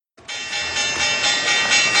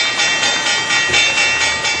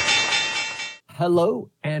Hello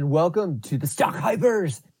and welcome to the Stock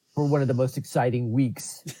Hypers for one of the most exciting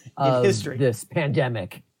weeks of history. This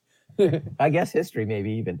pandemic. I guess history, maybe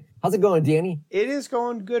even. How's it going, Danny? It is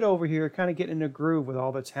going good over here, kind of getting in a groove with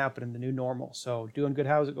all that's happening, the new normal. So doing good.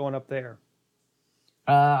 How's it going up there?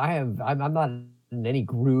 I'm not in any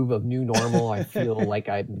groove of new normal. I feel like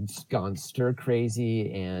I've just gone stir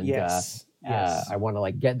crazy, and Yes. I want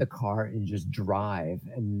to get in the car and just drive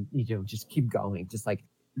and just keep going, just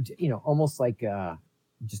almost like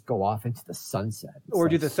just go off into the sunset. Or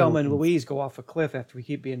do the Thelma and Louise go off a cliff after we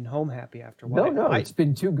keep being home happy after a while? No, it's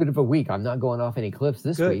been too good of a week. I'm not going off any cliffs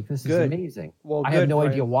this week. This is amazing. Well, I have no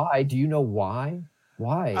idea why. Do you know why?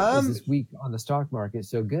 Why is this week on the stock market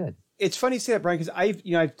so good? It's funny you say that, Brian, because I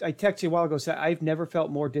texted you a while ago, said I've never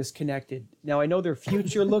felt more disconnected. Now I know they're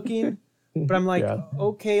future looking, but I'm like,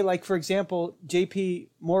 okay, like for example, JP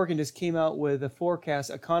Morgan just came out with a forecast,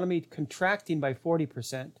 economy contracting by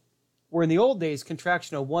 40%. Where in the old days,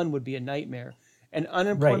 contraction of 1 would be a nightmare. And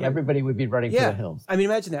unemployment... Right, everybody would be running for the hills. I mean,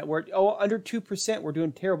 imagine that. We're under 2%, we're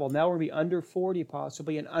doing terrible. Now we're going to be under 40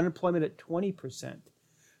 possibly, and unemployment at 20%.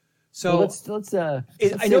 So let's I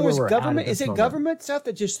know there's government. Is it government stuff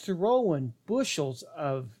that just throwing bushels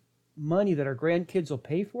of money that our grandkids will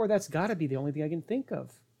pay for? That's got to be the only thing I can think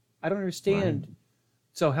of. I don't understand. Right.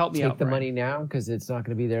 So help me out. Take the money now because it's not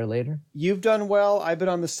going to be there later. You've done well. I've been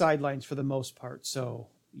on the sidelines for the most part. So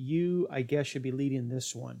you, I guess, should be leading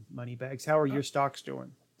this one, Moneybags. How are your stocks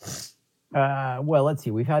doing? Well, let's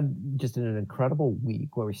see. We've had just an incredible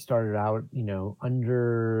week where we started out,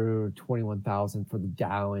 under 21,000 for the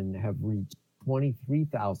Dow and have reached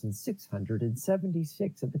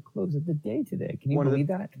 23,676 at the close of the day today. Can you believe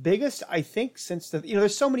that? Biggest, I think, since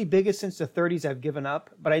there's so many biggest since the 30s I've given up,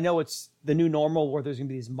 but I know it's the new normal where there's going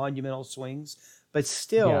to be these monumental swings. But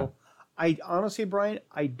still, I honestly, Brian,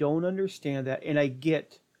 I don't understand that. And I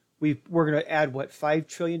get we're going to add, what, $5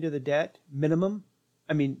 trillion to the debt minimum?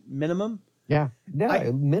 I mean, minimum? Yeah,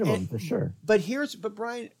 minimum for sure. But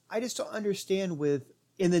Brian, I just don't understand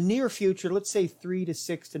in the near future, let's say 3 to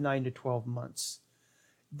 6 to 9 to 12 months.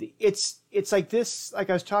 It's like this,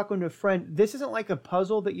 like I was talking to a friend, this isn't like a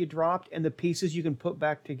puzzle that you dropped and the pieces you can put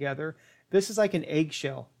back together. This is like an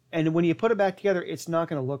eggshell. And when you put it back together, it's not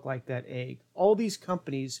going to look like that egg. All these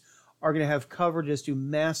companies are going to have coverages, do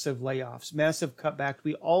massive layoffs, massive cutbacks.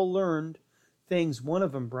 We all learned things. One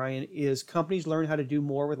of them, Brian, is companies learn how to do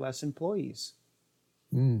more with less employees.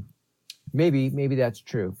 Maybe that's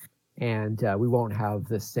true. And we won't have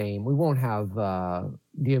the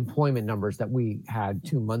employment numbers that we had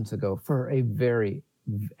 2 months ago for a very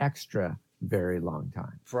long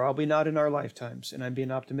time. Probably not in our lifetimes. And I'm being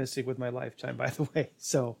optimistic with my lifetime, by the way.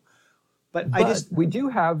 So, but we do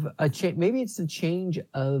have a change. Maybe it's the change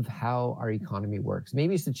of how our economy works.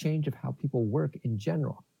 Maybe it's the change of how people work in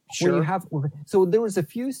general. Sure. So there was a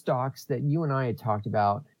few stocks that you and I had talked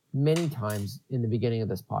about many times in the beginning of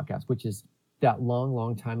this podcast, which is that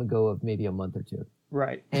long time ago of maybe a month or two.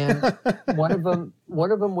 Right. And one of them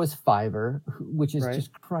was Fiverr, which is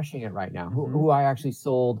just crushing it right now. Mm-hmm. Who I actually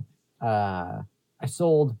sold.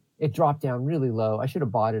 It dropped down really low. I should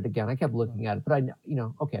have bought it again. I kept looking at it, but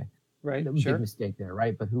okay. Right. Big mistake there,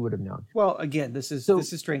 right? But who would have known? Well, again, this is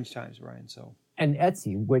strange times, Ryan. So. And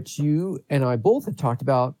Etsy, which you and I both have talked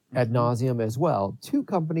about ad nauseum as well. 2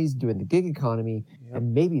 companies doing the gig economy,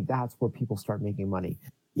 and maybe that's where people start making money.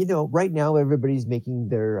 Right now everybody's making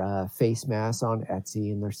their face masks on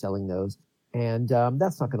Etsy, and they're selling those, and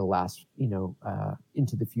that's not going to last,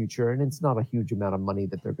 into the future. And it's not a huge amount of money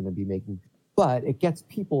that they're going to be making, but it gets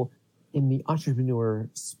people in the entrepreneur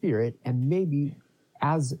spirit, and maybe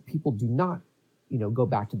as people do not, go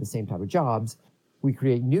back to the same type of jobs, we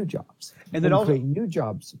create new jobs. And then create new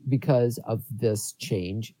jobs because of this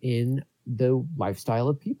change in the lifestyle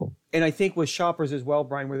of people. And I think with shoppers as well,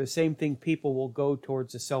 Brian, where the same thing, people will go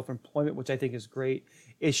towards the self-employment, which I think is great,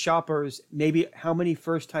 is shoppers, maybe how many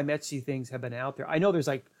first-time Etsy things have been out there? I know there's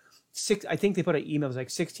like I think they put an email, it was like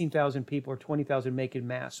 16,000 people or 20,000 making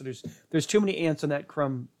masks. So there's too many ants on that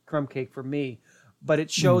crumb cake for me. But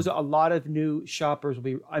it shows a lot of new shoppers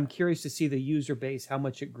I'm curious to see the user base, how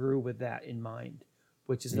much it grew with that in mind,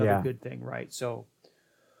 which is another good thing, right? So,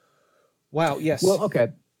 wow, yes. Well, okay.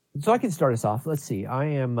 So I can start us off. Let's see.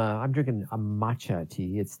 I'm drinking a matcha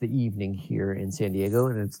tea. It's the evening here in San Diego,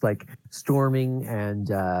 and it's like storming and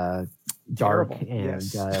dark and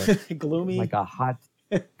gloomy. Like a hot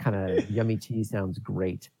kind of yummy tea sounds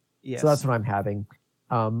great. Yes. So that's what I'm having.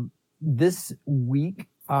 This week,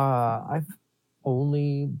 I've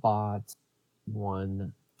only bought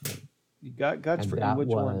one. You got guts for which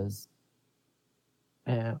one?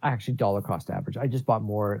 actually dollar cost average. I just bought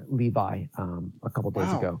more Levi a couple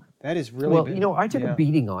days ago. That is really big. I took a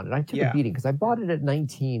beating on it. I took a beating because I bought it at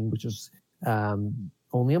 19, which was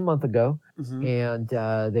only a month ago, and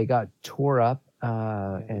they got tore up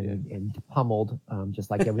and pummeled just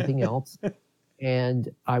like everything else.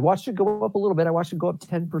 And I watched it go up a little bit. I watched it go up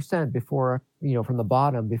 10% before, from the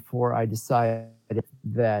bottom, before I decided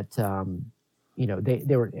that,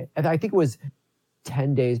 they were, I think it was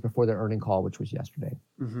 10 days before their earning call, which was yesterday.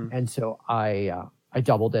 And so I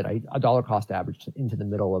doubled it. I dollar cost averaged into the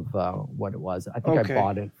middle of what it was. I think I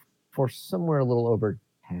bought it for somewhere a little over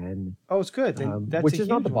 10. Oh, it's good. That's which is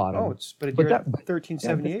not the bottom. Oh, but you're at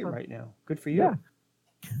 1378 right now. Good for you. Yeah.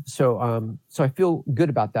 So I feel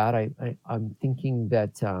good about that. I'm thinking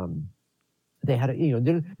that they had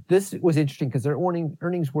this was interesting because their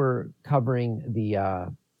earnings were covering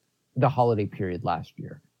the holiday period last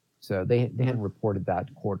year. So they hadn't reported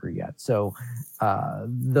that quarter yet. So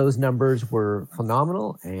those numbers were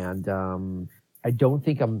phenomenal, and I don't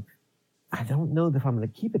know if I'm going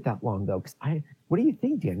to keep it that long though. Because what do you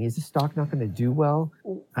think, Danny? Is the stock not going to do well?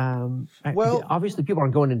 Obviously people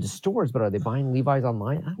aren't going into stores, but are they buying Levi's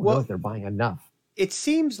online? I don't know if they're buying enough. It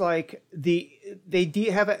seems like they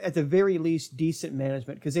have at the very least decent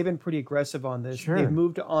management because they've been pretty aggressive on this. Sure. They've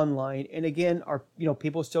moved to online, and again,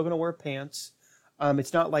 people are still going to wear pants.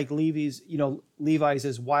 It's not like Levi's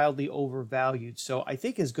is wildly overvalued. So I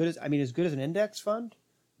think as good as an index fund,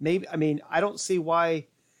 maybe. I don't see why,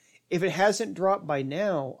 if it hasn't dropped by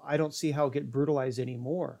now, I don't see how it get brutalized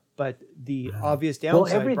anymore. But the obvious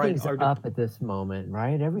downside, everything's up at this moment,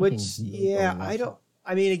 right? Everything's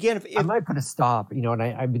again, I might put a stop, and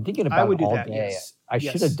I've been thinking about it all day. Yes. I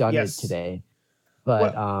should have done it today,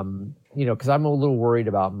 but because I'm a little worried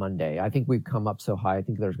about Monday. I think we've come up so high. I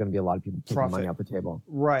think there's going to be a lot of people taking money off the table.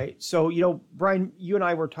 Right. So, Brian, you and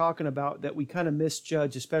I were talking about that we kind of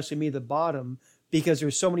misjudge, especially me, the bottom, because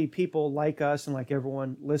there's so many people like us and like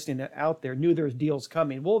everyone listening out there knew there's deals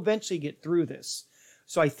coming. We'll eventually get through this.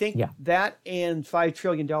 So I think that and $5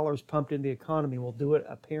 trillion pumped into the economy will do it,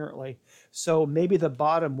 apparently. So maybe the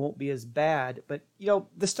bottom won't be as bad. But,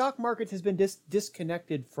 the stock market has been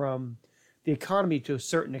disconnected from the economy to a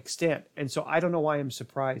certain extent. And so I don't know why I'm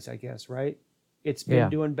surprised, I guess, right? It's been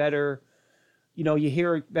doing better. You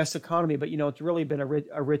hear best economy, but, it's really been a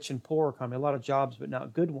rich and poor economy. A lot of jobs, but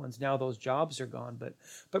not good ones. Now those jobs are gone.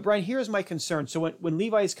 But Brian, here's my concern. So when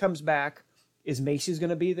Levi's comes back, is Macy's going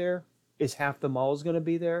to be there? Is half the malls going to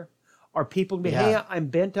be there? Are people going to be, hey, I'm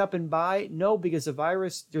bent up and buy? No, because the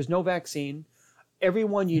virus, there's no vaccine.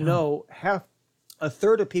 Everyone half, a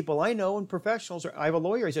third of people I know and professionals I have a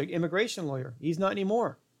lawyer. He's an immigration lawyer. He's not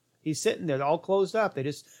anymore. He's sitting there, all closed up. They're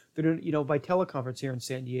doing, by teleconference here in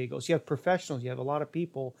San Diego. So you have professionals, you have a lot of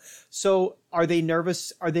people. So are they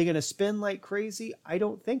nervous? Are they going to spend like crazy? I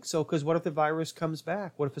don't think so. Because what if the virus comes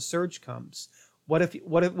back? What if a surge comes? What if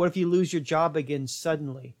you lose your job again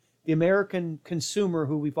suddenly? The American consumer,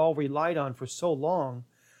 who we've all relied on for so long,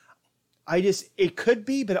 it could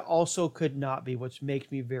be, but it also could not be, which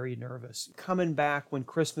makes me very nervous. Coming back when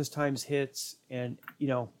Christmas times hits and,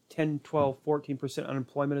 10, 12, 14%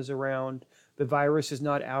 unemployment is around, the virus is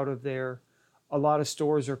not out of there. A lot of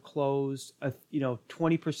stores are closed.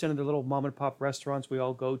 20% of the little mom and pop restaurants we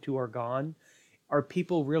all go to are gone. Are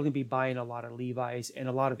people really be buying a lot of Levi's and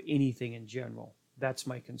a lot of anything in general? That's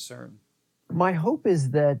my concern. My hope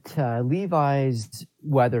is that Levi's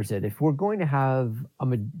weathers it. If we're going to have a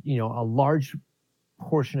large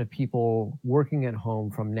portion of people working at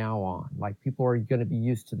home from now on, like people are going to be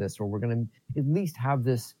used to this, or we're going to at least have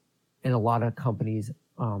this in a lot of companies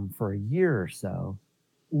for a year or so,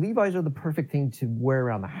 Levi's are the perfect thing to wear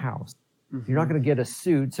around the house. You're not going to get a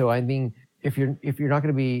suit. So if you're not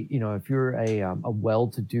going to be, if you're a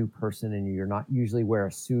well-to-do person and you're not usually wear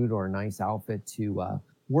a suit or a nice outfit to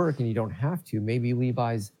work and you don't have to, maybe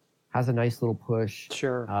Levi's has a nice little push.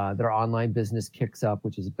 Sure. Their online business kicks up,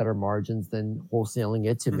 which is better margins than wholesaling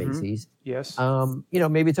it to Macy's. Yes.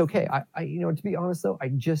 Maybe it's okay. To be honest though,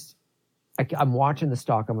 I'm watching the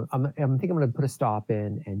stock. I'm thinking I'm going to put a stop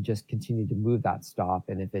in and just continue to move that stop.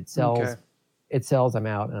 And if it sells, it sells. I'm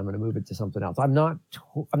out and I'm going to move it to something else. I'm not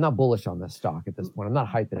bullish on this stock at this point. I'm not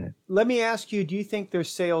hyping it. Let me ask you, do you think their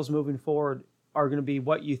sales moving forward are going to be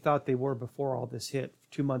what you thought they were before all this hit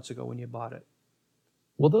 2 months ago when you bought it?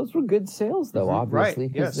 Well, those were good sales though, obviously,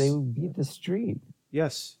 because they beat the street.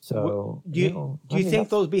 Yes. So do you think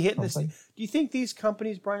those be hitting this? Do you think these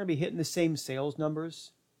companies, Brian, will be hitting the same sales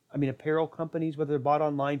numbers? Apparel companies, whether they're bought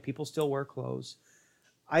online, people still wear clothes.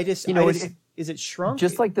 Is it shrunk?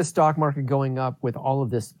 Just like the stock market going up with all of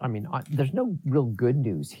this. There's no real good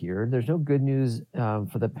news here. There's no good news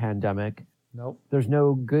for the pandemic. Nope. There's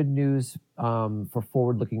no good news for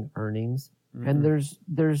forward-looking earnings, and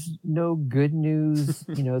there's no good news,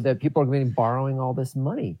 that people are going to be borrowing all this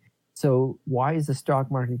money. So why is the stock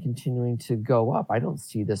market continuing to go up? I don't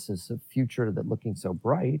see this as a future that looking so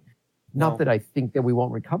bright. Not that I think that we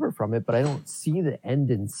won't recover from it, but I don't see the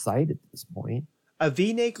end in sight at this point. A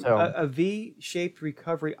V-shaped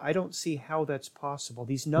recovery, I don't see how that's possible.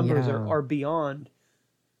 These numbers are beyond.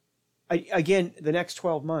 Again, the next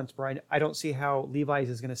 12 months, Brian, I don't see how Levi's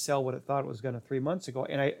is going to sell what it thought it was going to 3 months ago.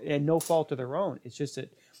 And no fault of their own. It's just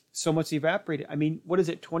that so much evaporated. I mean, what is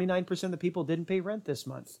it? 29% of the people didn't pay rent this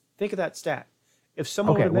month. Think of that stat. If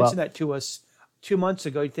someone would have mentioned that to us 2 months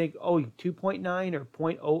ago, you'd think, 2.9 or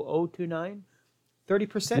 0.0029,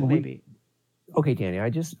 30% maybe. Okay, Danny, I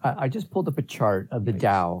just pulled up a chart of the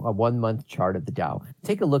Dow, a 1 month chart of the Dow.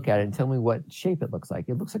 Take a look at it and tell me what shape it looks like.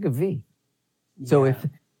 It looks like a V. Yeah. So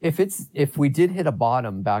if we did hit a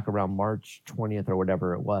bottom back around March 20th or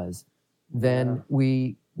whatever it was, then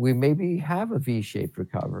we maybe have a V-shaped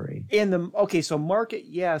recovery. So market,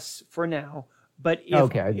 yes, for now. But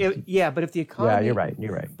but if the economy, you're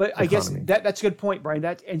right. But I guess that's a good point, Brian.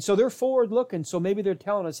 And so they're forward looking. So maybe they're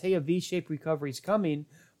telling us, hey, a V-shaped recovery is coming.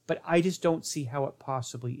 But I just don't see how it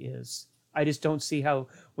possibly is. I just don't see how,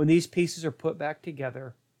 when these pieces are put back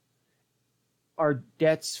together, our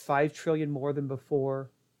debt's $5 trillion more than before.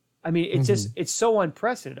 I mean, it's just, it's so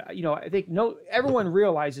unprecedented. I think everyone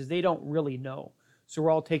realizes they don't really know. So we're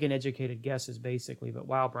all taking educated guesses, basically. But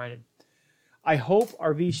wow, Brian, I hope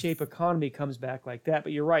our V-shaped economy comes back like that.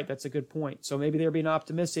 But you're right, that's a good point. So maybe they're being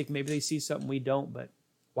optimistic. Maybe they see something we don't. But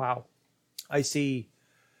wow, are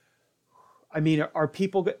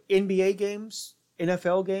people NBA games,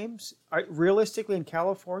 NFL games? Realistically, in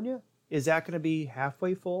California, is that going to be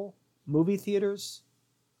halfway full? Movie theaters,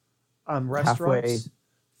 restaurants,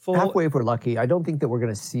 full. Halfway if we're lucky. I don't think that we're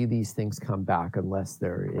going to see these things come back unless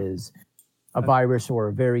there is a virus or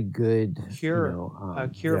a very good cure,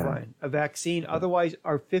 Brian, a vaccine. Otherwise,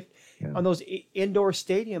 on those indoor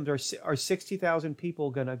stadiums are 60,000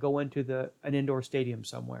 people going to go into an indoor stadium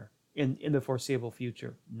somewhere in the foreseeable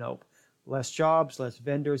future? Nope. Less jobs, less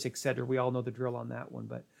vendors, etc. We all know the drill on that one.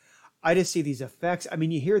 But I just see these effects. I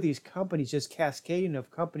mean, you hear these companies just cascading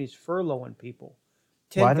of companies furloughing people.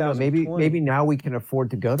 Well, I don't know. Maybe now we can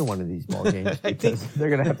afford to go to one of these ball games because they're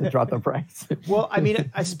going to have to drop the price. Well, I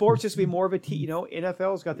mean, sports just be more of a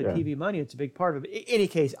NFL's got the TV money. It's a big part of it. In any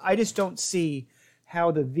case, I just don't see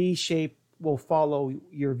how the V shape will follow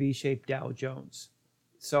your V-shaped Dow Jones.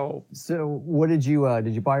 So what did you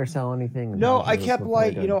buy or sell anything? No, I kept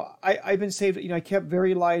light. I've been saved. I kept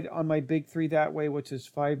very light on my big three that way, which is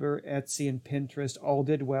Fiverr, Etsy, and Pinterest. All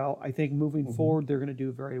did well. I think moving forward, they're going to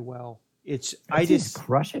do very well. Etsy's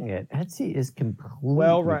crushing it. Etsy is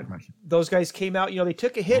completely crushing. Those guys came out. They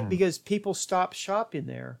took a hit because people stopped shopping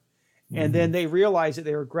there. And then they realized that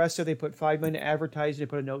they were aggressive. They put $5 million advertising. They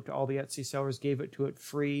put a note to all the Etsy sellers, gave it to it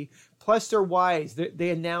free. Plus, they're wise. They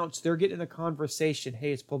announced they're getting in the conversation.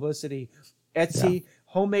 Hey, it's publicity. Etsy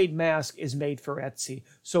homemade mask is made for Etsy.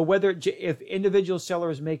 So if individual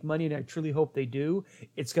sellers make money, and I truly hope they do,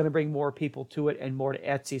 it's going to bring more people to it and more to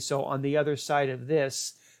Etsy. So on the other side of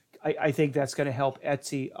this, I think that's going to help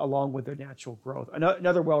Etsy along with their natural growth.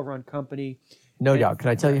 Another well-run company. No doubt. Can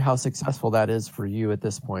I tell you how successful that is for you at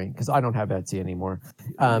this point? Because I don't have Etsy anymore.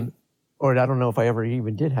 Or I don't know if I ever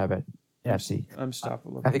even did have it. Etsy. I'm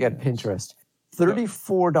stopping looking. I think I had Pinterest.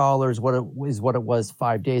 $34 what it was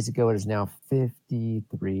 5 days ago. It is now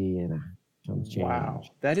 53 and some change. Wow.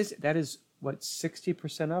 That is what,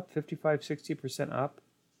 60% up, 60% up.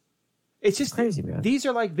 It's just crazy, man. These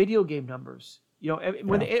are like video game numbers.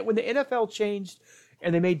 When the NFL changed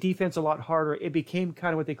and they made defense a lot harder, it became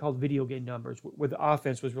kind of what they called video game numbers, where the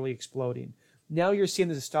offense was really exploding. Now you're seeing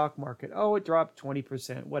the stock market. Oh, it dropped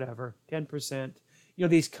 20%, whatever, 10%.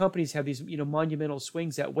 These companies have these, monumental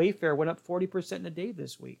swings. That Wayfair went up 40% in a day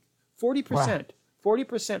this week. 40%. Wow.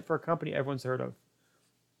 40% for a company everyone's heard of.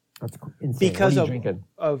 That's insane. Because what are you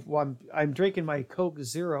drinking? I'm drinking my Coke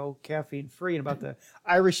Zero, caffeine free, and about to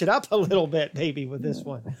Irish it up a little bit, maybe, with this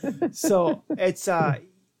one. So it's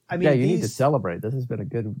you need to celebrate. This has been a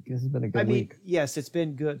good week. Yes, it's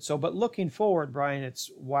been good. So, but looking forward, Brian,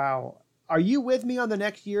 it's wow. Are you with me on the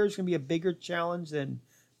next year is going to be a bigger challenge than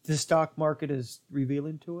the stock market is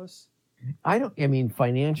revealing to us?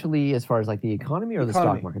 Financially, as far as like the economy or the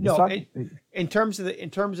stock market? In terms of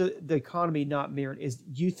the economy not mirroring,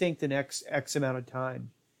 do you think the next X amount of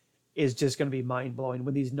time is just going to be mind blowing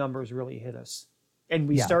when these numbers really hit us and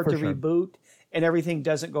we start to reboot and everything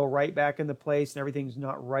doesn't go right back into place and everything's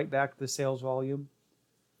not right back to the sales volume?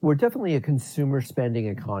 we're definitely a consumer spending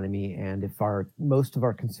economy, and if most of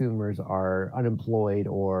our consumers are unemployed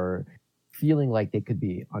or feeling like they could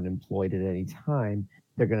be unemployed at any time,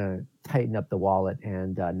 they're going to tighten up the wallet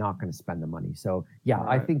and not going to spend the money. So yeah,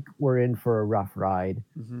 I Right. think we're in for a rough ride.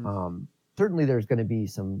 Hmm. Certainly, there's going to be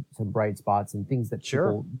some bright spots and things that Sure.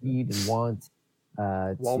 people need and want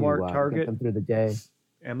Walmart, to get Target, them through the day.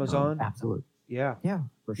 Amazon. Absolutely, Yeah. yeah,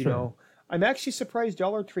 for You sure. know, I'm actually surprised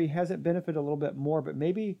Dollar Tree hasn't benefited a little bit more, but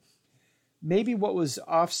maybe what was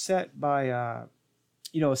offset by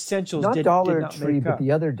essentials Not did Dollar not Tree, make but up.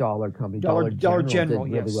 the other dollar company, Dollar General, did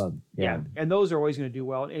really yes. well. Yeah. Yeah. And those are always going to do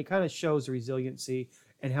well. And it kind of shows the resiliency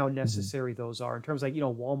and how Mhm. necessary those are in terms of, like,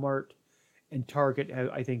 Walmart and Target have,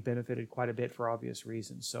 I think, benefited quite a bit for obvious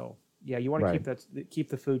reasons. So yeah, you want to Right. keep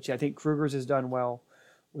the food chain. I think Kruger's has done well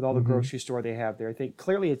with all the Mhm. grocery store they have there. I think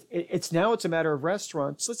clearly it's now it's a matter of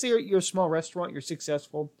restaurants. Let's say you're a small restaurant, you're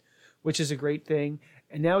successful, which is a great thing.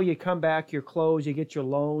 And now you come back, you're closed, you get your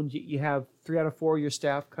loans, you have 3 out of 4 of your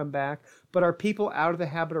staff come back. But are people out of the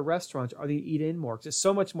habit of restaurants? Are they eat in more? Because it's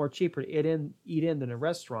so much more cheaper to eat in than a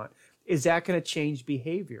restaurant. Is that going to change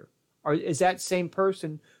behavior? Or is that same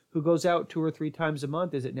person who goes out 2 or 3 times a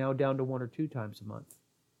month, is it now down to 1 or 2 times a month?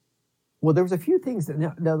 Well, there was a few things that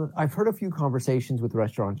now I've heard a few conversations with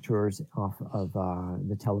restaurateurs off of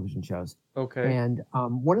the television shows. Okay. And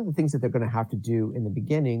one of the things that they're going to have to do in the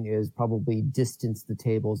beginning is probably distance the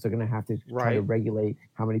tables. They're going to have to try to Right. regulate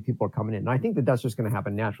how many people are coming in. And I think that that's just going to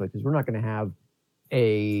happen naturally because we're not going to have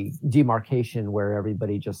a demarcation where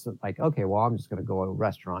everybody just like, okay, well, I'm just going to go to a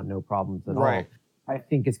restaurant, no problems at Right. all. I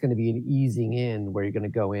think it's going to be an easing in where you're going to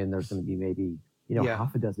go in. There's going to be maybe, Yeah.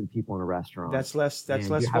 half a dozen people in a restaurant. That's less And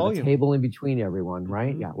you have volume. a table in between everyone,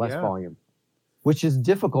 right? Mhm. Yeah, less Yeah. volume, which is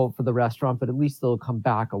difficult for the restaurant, but at least they'll come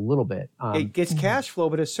back a little bit. It gets cash flow,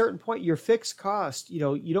 but at a certain point, your fixed cost,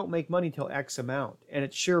 you don't make money till X amount, and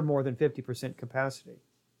it's sure more than 50% capacity.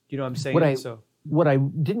 You know what I'm saying? What I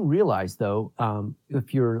didn't realize though,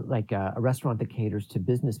 if you're like a restaurant that caters to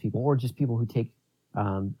business people or just people who take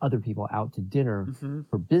other people out to dinner Mhm.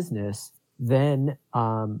 for business, then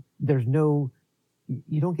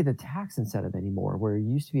you don't get a tax incentive anymore where you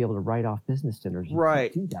used to be able to write off business dinners. You can't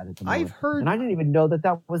Right. do that at the I've moment. heard, And I didn't even know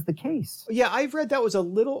that was the case. yeah, I've read that was a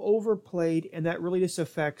little overplayed, and that really just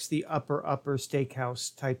affects the upper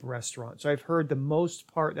steakhouse type restaurant. So I've heard the most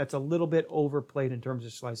part that's a little bit overplayed in terms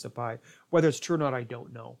of slice of pie. Whether it's true or not, I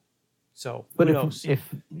don't know. So But who knows?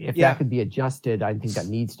 if Yeah. that could be adjusted, I think that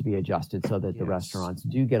needs to be adjusted so that the Yes. restaurants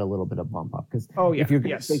do get a little bit of bump up. Because Oh yeah, if you're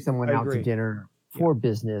going to yes, take someone I out to agree. dinner for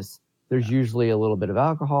business, there's usually a little bit of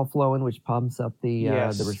alcohol flowing, which pumps up the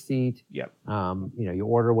Yes. receipt. Yep. You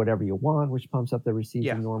order whatever you want, which pumps up the receipt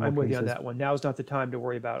Yeah, in normal I'm with you on cases. that one. Now's not the time to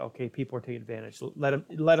worry about, okay, people are taking advantage. Let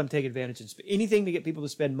them take advantage and anything to get people to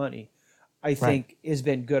spend money. I think has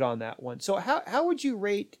been good on that one. So how would you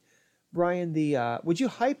rate, Brian? Would you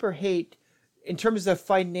hype or hate in terms of the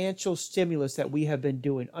financial stimulus that we have been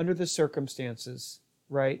doing under the circumstances,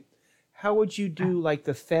 right? How would you do like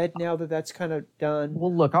the Fed now that that's kind of done?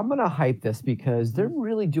 Well, look, I'm going to hype this because they're Mm-hmm.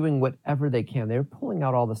 really doing whatever they can. They're pulling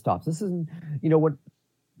out all the stops. This isn't,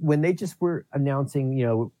 when they just were announcing,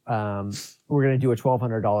 we're going to do a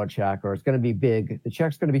 $1,200 check or it's going to be big. The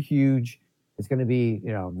check's going to be huge. It's going to be,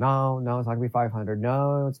 no, it's not going to be 500.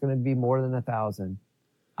 No, it's going to be more than 1,000.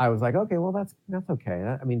 I was like, okay, well, that's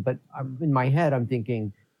okay. I mean, but in my head, I'm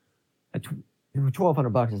thinking,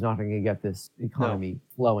 $1,200 is not going to get this economy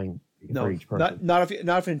flowing No, for each person. not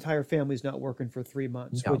if an entire family is not working for 3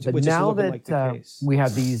 months, No, which but is now looking that like the case. we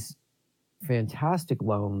have these fantastic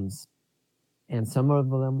loans, and some of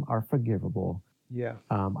them are forgivable, Yeah.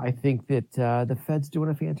 I think that the Fed's doing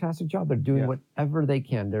a fantastic job. They're doing Yeah. whatever they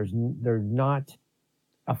can. They're not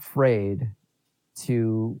afraid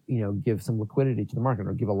to give some liquidity to the market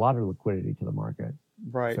or give a lot of liquidity to the market.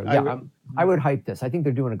 Right. So I would hype this. I think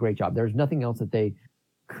they're doing a great job. There's nothing else that they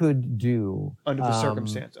could do under the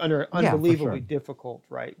circumstance, for unbelievably sure. difficult,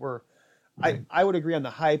 right? Right. I would agree on the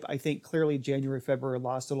hype. I think clearly January, February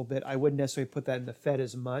lost a little bit. I wouldn't necessarily put that in the Fed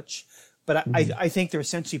as much, but I think they're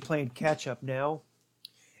essentially playing catch up now.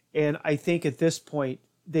 And I think at this point,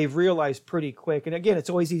 they've realized pretty quick, and again, it's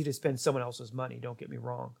always easy to spend someone else's money, don't get me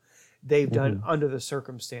wrong. They've done under the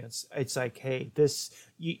circumstance. It's like, hey,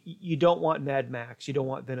 you don't want Mad Max, you don't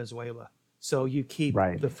want Venezuela. So you keep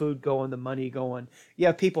the food going, the money going. You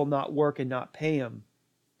have people not work and not pay them.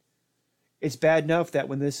 It's bad enough that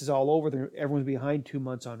when this is all over, everyone's behind 2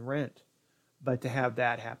 months on rent. But to have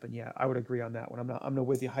that happen, yeah, I would agree on that one. I'm not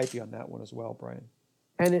with you, hype you on that one as well, Brian.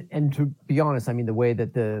 And to be honest, I mean, the way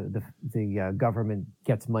that the government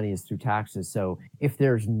gets money is through taxes. So if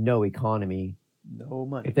there's no economy, No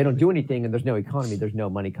money. If they don't do anything and there's no economy, there's no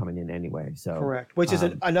money coming in anyway. So correct. Which is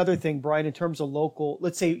another thing, Brian, in terms of local,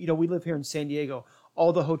 let's say, we live here in San Diego,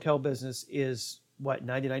 all the hotel business is what,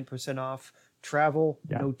 99% off, travel,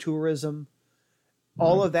 no tourism,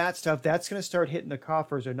 all of that stuff, that's going to start hitting the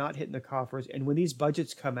coffers or not hitting the coffers. And when these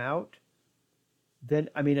budgets come out, then,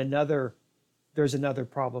 there's another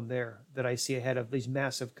problem there that I see ahead of these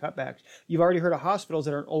massive cutbacks. You've already heard of hospitals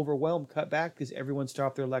that are overwhelmed, cut back because everyone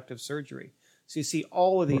stopped their elective surgery. So you see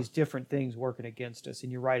all of these different things working against us.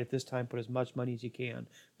 And you're right, at this time, put as much money as you can.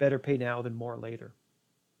 Better pay now than more later.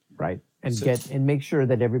 Right. And make sure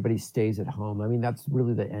that everybody stays at home. I mean, that's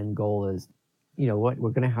really the end goal is, what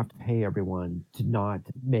we're going to have to pay everyone to not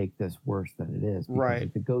make this worse than it is. Because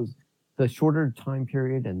if it goes the shorter time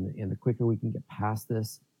period and the quicker we can get past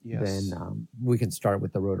this, then we can start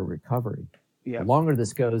with the road to recovery. The longer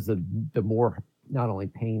this goes, the more not only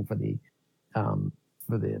pain for the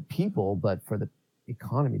people, but for the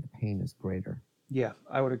economy, the pain is greater. Yeah,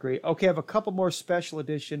 I would agree. Okay, I have a couple more special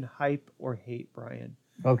edition hype or hate, Brian.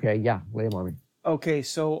 Okay, yeah, lay them on me. Okay,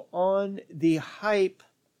 so on the hype,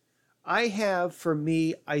 I have, for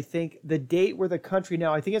me, I think the date where the country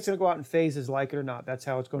now, I think it's going to go out in phases, like it or not. That's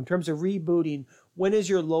how it's going. In terms of rebooting, when is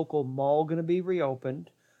your local mall going to be reopened?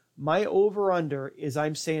 My over-under is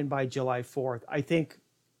I'm saying by July 4th. I think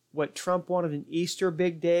what Trump wanted an Easter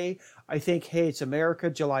big day, I think, hey, it's America,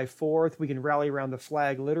 July 4th. We can rally around the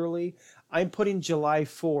flag, literally. I'm putting July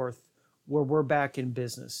 4th where we're back in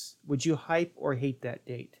business. Would you hype or hate that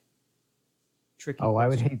date? Tricky question. I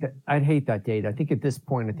would hate that. I'd hate that date. I think at this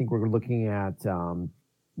point, I think we're looking at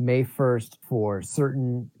May 1st for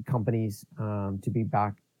certain companies to be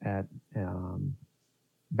back at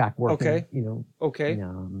back working. Okay. Okay.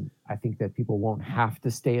 I think that people won't have to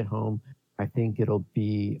stay at home. I think it'll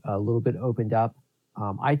be a little bit opened up.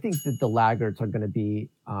 I think that the laggards are going to be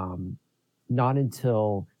not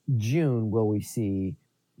until June will we see,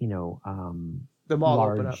 the mall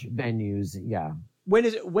large open up. Venues. Yeah. When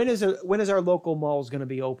is our local malls going to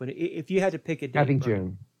be open? If you had to pick a date, I think Brian.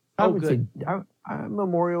 June. I would good. say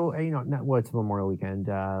Memorial. It's Memorial weekend.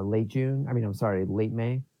 Late June. I'm sorry, late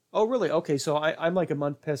May. Oh, really? Okay, so I'm like a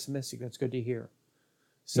month pessimistic. That's good to hear.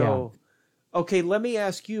 So, okay, let me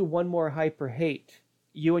ask you one more hype or hate.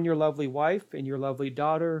 You and your lovely wife and your lovely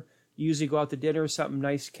daughter usually go out to dinner, something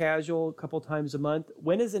nice, casual, a couple times a month.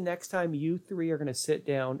 When is the next time you three are going to sit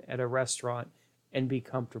down at a restaurant and be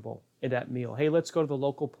comfortable in that meal? Hey, let's go to the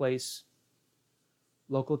local place,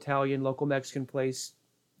 local Italian, local Mexican place,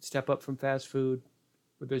 step up from fast food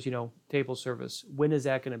where there's, table service. When is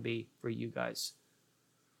that going to be for you guys?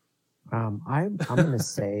 I'm going to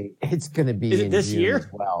say it's going to be is it in this June year? As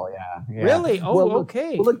well. Yeah. Really? Oh, well,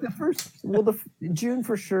 okay. Well, the June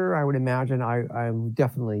for sure. I would imagine I would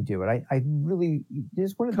definitely do it. I really,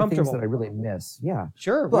 it's one of the things that I really miss. Yeah.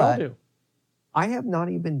 Sure. Will do. I have not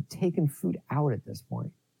even taken food out at this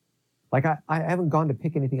point. Like I haven't gone to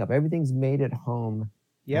pick anything up. Everything's made at home.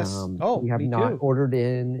 Yes. We have not ordered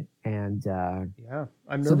in, and I'm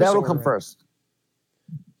nervous. So that'll come first.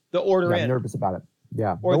 The order in. I'm nervous about it.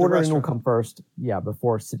 Yeah, or the order in restaurant will come first. Yeah,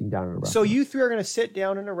 before sitting down in a restaurant. So you three are going to sit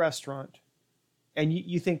down in a restaurant, and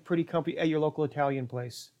you think pretty comfy at your local Italian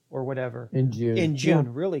place or whatever in June. In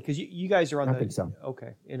June, really? Because you guys are on I think so.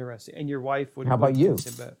 Okay, interesting. And your wife would. How about you?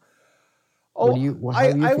 Oh,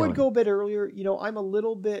 I would go a bit earlier. I'm a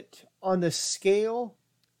little bit on the scale.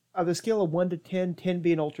 Of 1 to 10, 10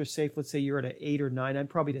 being ultra safe, let's say you're at an 8 or 9, I'm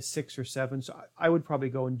probably to 6 or 7. So I would probably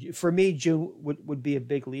go for me, June would be a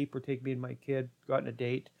big leap, or take me and my kid, go out on a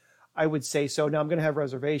date. I would say so. Now I'm going to have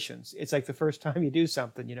reservations. It's like the first time you do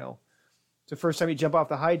something, It's the first time you jump off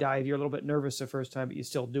the high dive, you're a little bit nervous the first time, but you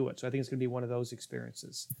still do it. So I think it's going to be one of those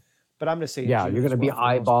experiences. But I'm going to say you're going to be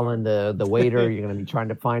eyeballing the waiter. You're going to be trying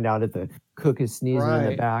to find out if the cook is sneezing in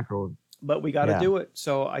the back But we got to do it.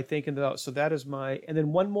 So I think so that is and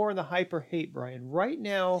then one more in the hype or hate, Brian. Right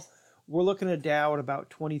now, we're looking at Dow at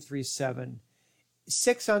about 23.7.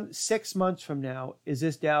 6 months from now, is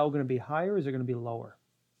this Dow going to be higher or is it going to be lower?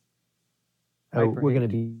 We're going to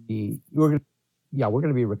be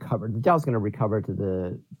recovered. The Dow's going to recover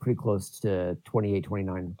to pretty close to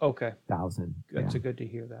 29,000. Okay. That's good to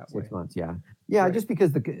hear that 6 way. months. Yeah. Yeah. Right. Just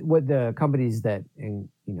because the companies that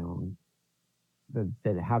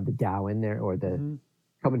that have the Dow in there, or the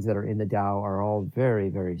companies that are in the Dow, are all very,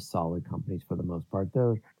 very solid companies for the most part.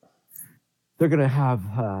 They're going to have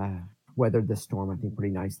weathered the storm, I think,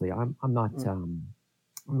 pretty nicely. I'm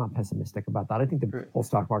not pessimistic about that. I think the whole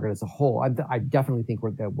stock market as a whole, I definitely think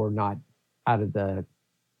we're not out of the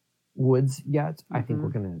woods yet. I think we're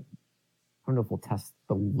going to, I don't know if we'll test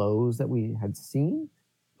the lows that we had seen,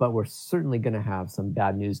 but we're certainly going to have some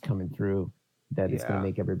bad news coming through that it's going Yeah. to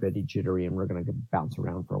make everybody jittery, and we're going to bounce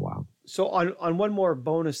around for a while. So on one more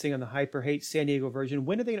bonus thing on the Hyper Hate San Diego version,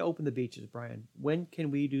 when are they going to open the beaches, Brian? When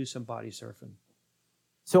can we do some body surfing?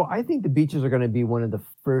 So I think the beaches are going to be one of the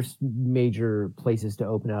first major places to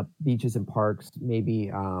open up. Beaches and parks,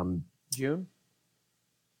 maybe. June?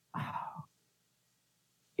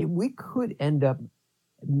 We could end up,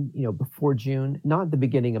 before June, not the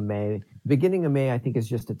beginning of May. Beginning of May, I think, is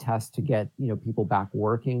just a test to get, people back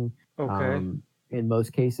working. Okay. In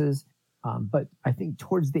most cases. But I think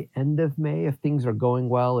towards the end of May, if things are going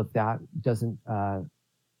well, if that doesn't,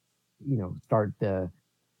 start the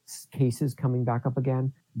cases coming back up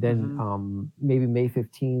again, then maybe May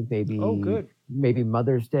 15th, maybe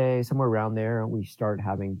Mother's Day, somewhere around there, we start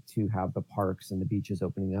having to have the parks and the beaches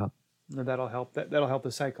opening up. And that'll help. That'll help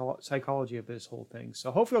the psychology of this whole thing.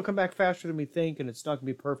 So hopefully it'll come back faster than we think, and it's not going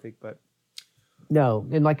to be perfect, but. No,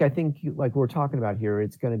 and I think we're talking about here,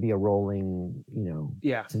 it's going to be a rolling,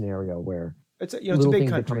 scenario where it's a big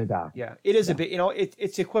country. Coming back. Yeah, it is a bit.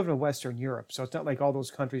 It's the equivalent of Western Europe, so it's not like all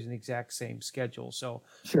those countries in the exact same schedule. So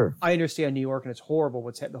sure, I understand New York, and it's horrible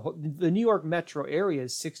what's happening. The New York metro area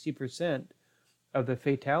is 60% of the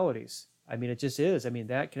fatalities. I mean, it just is. I mean,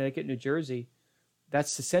 that Connecticut, New Jersey,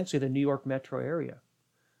 that's essentially the New York metro area.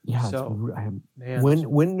 Yeah. So, man,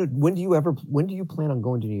 when do you plan on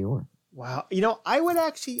going to New York? Wow. I would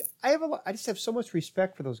actually, I just have so much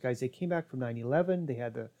respect for those guys. They came back from 9/11. They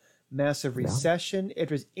had the massive recession. If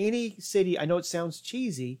there's any city, I know it sounds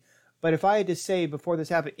cheesy, but if I had to say before this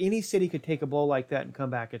happened, any city could take a blow like that and come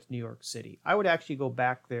back, it's New York City. I would actually go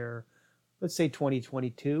back there, let's say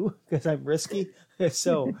 2022, because I'm risky.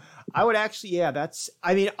 So I would actually,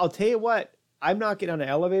 I'll tell you what, I'm not getting on an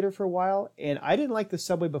elevator for a while, and I didn't like the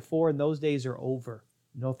subway before, and those days are over.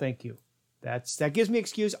 No, thank you. That gives me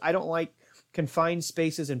excuse. I don't like confined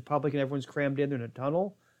spaces in public and everyone's crammed in a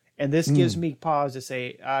tunnel. And this gives me pause to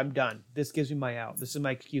say, I'm done. This gives me my out. This is my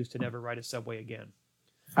excuse to never ride a subway again.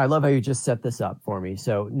 I love how you just set this up for me.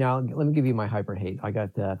 So now let me give you my hyper hate. I got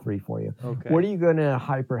 3 for you. Okay. What are you going to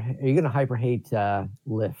hyper hate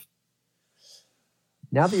Lyft?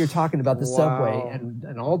 Now that you're talking about the subway and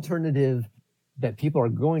an alternative that people are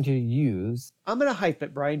going to use. I'm going to hype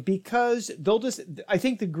it, Brian, because I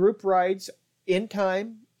think the group rides in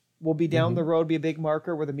time will be down the road, be a big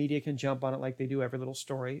marker where the media can jump on it like they do every little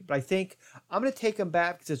story. But I think I'm going to take them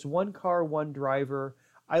back because it's one car, one driver.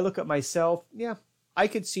 I look at myself. Yeah, I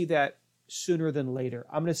could see that sooner than later.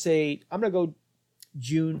 I'm going to go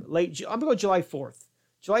June, late June. I'm going to go July 4th.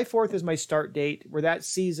 July 4th is my start date. We're that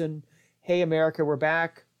season. Hey, America, we're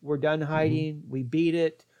back. We're done hiding. We beat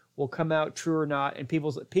it. Will come out, true or not, and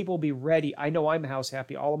people will be ready. I know I'm house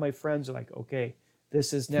happy. All of my friends are like, okay,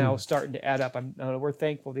 this is now starting to add up. We're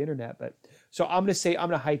thankful for the internet, but so I'm going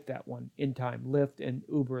to hype that one in time. Lyft and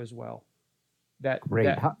Uber as well. Great.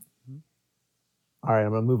 All right, I'm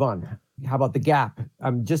going to move on. How about the Gap?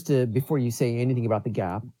 Before you say anything about the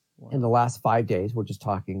Gap, in the last 5 days, we're just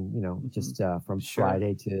talking, from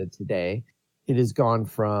Friday to today, it has gone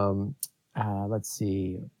from,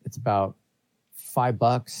 it's about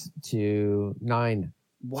 $5 to $9.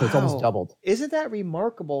 Wow. So it's almost doubled. Isn't that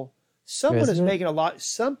remarkable? Someone is making a lot.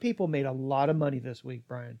 Some people made a lot of money this week,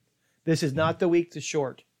 Brian. This is not the week to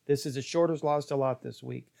short. This is the shorters lost a lot this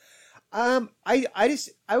week. I'm going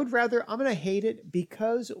to hate it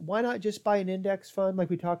because why not just buy an index fund like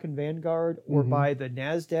we talk in Vanguard or buy the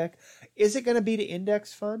NASDAQ? Is it going to be the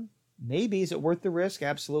index fund? Maybe. Is it worth the risk?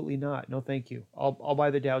 Absolutely not. No, thank you. I'll buy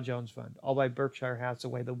the Dow Jones fund. I'll buy Berkshire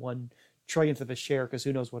Hathaway, the 1 trillionth of a share, because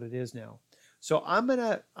who knows what it is now. So I'm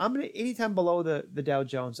gonna anytime below the Dow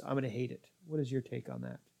Jones, I'm gonna hate it. What is your take on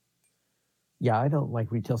that? Yeah, I don't like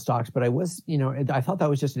retail stocks, but I thought that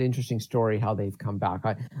was just an interesting story how they've come back.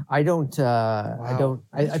 I think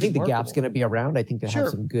the Gap's going to be around. I think they have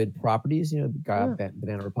some good properties.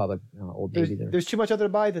 Banana Republic, Old Navy. There's too much other to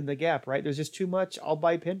buy than the Gap, right? There's just too much. I'll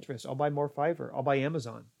buy Pinterest. I'll buy more Fiverr. I'll buy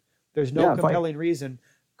Amazon. There's no compelling reason.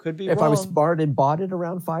 Could be wrong. If I was smart and bought it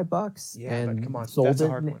around $5 and come on, sold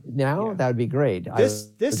it now, that would be great. This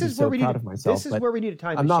is where we need a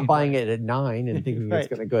time machine. I'm not buying it at 9 and thinking it's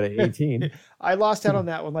going to go to 18. I lost out on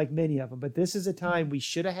that one like many of them, but this is a time we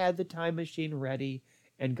should have had the time machine ready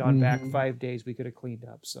and gone back 5 days. We could have cleaned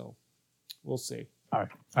up. So we'll see. All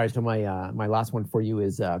right. So my last one for you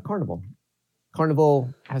is Carnival.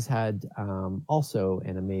 Carnival has had also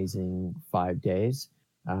an amazing 5 days.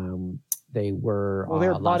 They were they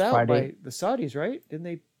were bought out Friday by the Saudis, right? Didn't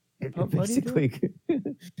they pump money?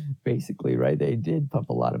 Basically, right? They did pump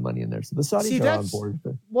a lot of money in there, so the Saudis are on board.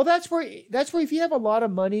 Well, that's where if you have a lot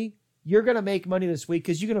of money, you're going to make money this week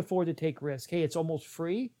because you can afford to take risk. Hey, it's almost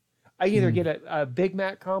free. I can either get a Big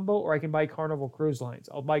Mac combo or I can buy Carnival Cruise Lines.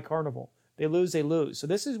 I'll buy Carnival. They lose, they lose. So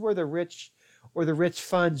this is where the rich or the rich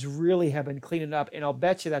funds really have been cleaning up. And I'll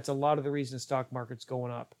bet you that's a lot of the reason the stock market's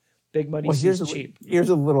going up. Big money seems cheap. Here's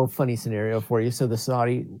a little funny scenario for you. So the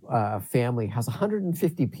Saudi family has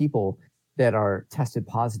 150 people that are tested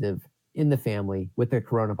positive in the family with the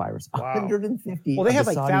coronavirus. Wow. 150. Well, they have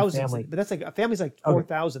like Saudi thousands, family. but that's like a family's like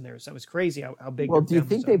 4,000 there. So it's crazy how big. Well, do you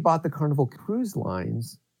think they bought the Carnival Cruise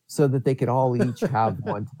Lines so that they could all each have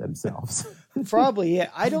one to themselves? Probably, yeah.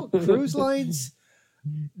 I don't cruise lines.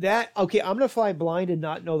 I'm gonna fly blind and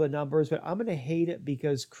not know the numbers, but I'm gonna hate it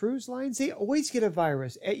because cruise lines, they always get a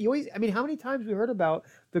virus. How many times we heard about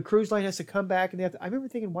the cruise line has to come back and they have to, I remember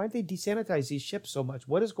thinking, why did they desanitize these ships so much?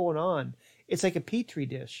 What is going on? It's like a petri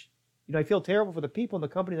dish. I feel terrible for the people in the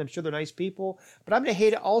companies. I'm sure they're nice people, but I'm gonna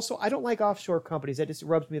hate it also. I don't like offshore companies. That just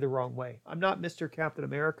rubs me the wrong way. I'm not Mr. Captain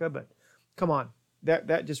America, but come on.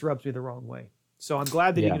 That just rubs me the wrong way. So I'm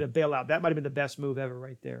glad they didn't get a bailout. That might have been the best move ever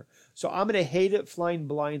right there. So I'm going to hate it flying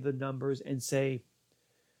blind the numbers and say,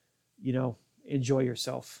 enjoy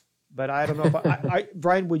yourself. But I don't know.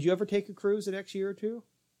 Brian, would you ever take a cruise the next year or two?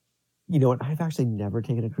 You know what? I've actually never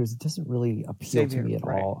taken a cruise. It doesn't really appeal to me at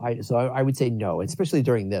all. So I would say no, especially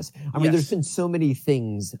during this. I mean, there's been so many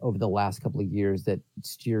things over the last couple of years that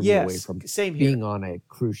steer me away from being on a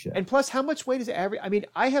cruise ship. And plus, how much weight is average? I mean,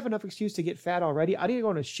 I have enough excuse to get fat already. I need to go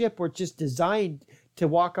on a ship where it's just designed to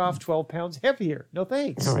walk off 12 pounds heavier. No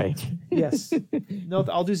thanks. All right. Yes. No,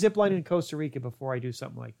 I'll do zip line in Costa Rica before I do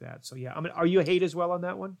something like that. So yeah, are you a hate as well on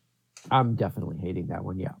that one? I'm definitely hating that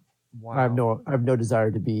one. Yeah. Wow. I have no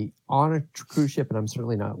desire to be on a cruise ship, and I'm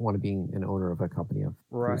certainly not want to be an owner of a company of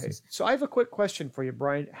cruises. So I have a quick question for you,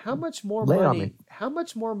 Brian. How much more money? How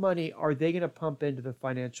much more money are they going to pump into the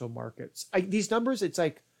financial markets? These numbers, it's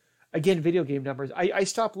like, again, video game numbers. I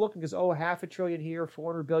stopped looking because $500 billion here,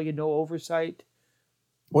 $400 billion, no oversight.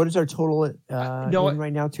 What is our total in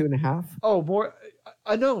right now? 2.5. Oh, more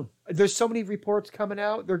unknown. There's so many reports coming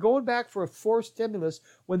out. They're going back for a fourth stimulus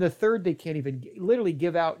when the third they can't even literally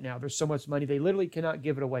give out now. There's so much money. They literally cannot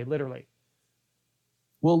give it away, literally.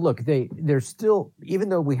 Well, look, they're still, even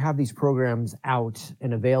though we have these programs out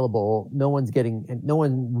and available, no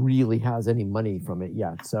one really has any money from it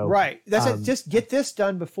yet. So right. That's it. Just get this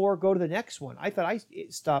done before go to the next one. I thought I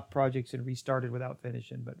stopped projects and restarted without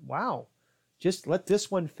finishing, but wow. Just let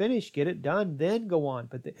this one finish, get it done, then go on.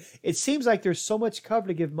 But it seems like there's so much cover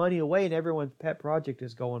to give money away, and everyone's pet project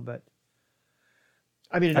is going. But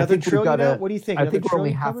I mean, another $1 trillion. What do you think? I think we're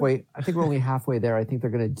only halfway. I think we're only halfway there. I think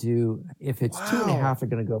they're going to do. If it's 2.5, they're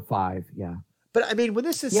going to go 5. Yeah. But I mean, when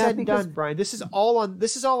this is said and done, Brian, this is all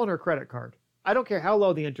on her credit card. I don't care how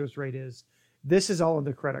low the interest rate is. This is all on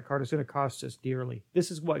the credit card. It's going to cost us dearly.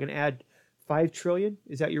 This is what going to add $5 trillion.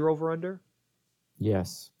 Is that your over under?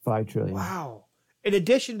 Yes, $5 trillion. Wow. In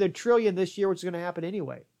addition to the trillion this year, which is going to happen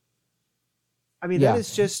anyway. I mean, that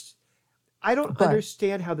is just, I don't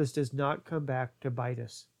understand how this does not come back to bite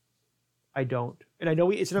us. I don't. And I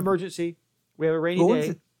know it's an emergency. We have a rainy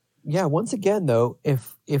day. Once again, though,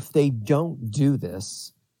 if they don't do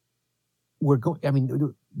this,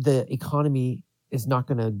 the economy is not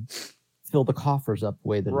going to fill the coffers up the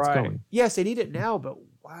way that it's going. Yes, they need it now, but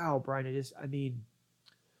wow, Brian,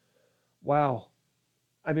 wow.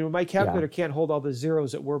 I mean, my calculator can't hold all the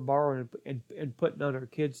zeros that we're borrowing and putting on our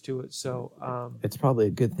kids to it. So it's probably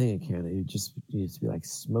a good thing it can. It just needs to be like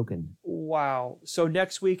smoking. Wow. So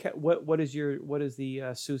next week, what does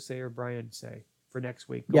the soothsayer Brian say for next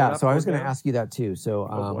week? So I was going to ask you that too. So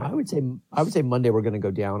I would say Monday we're going to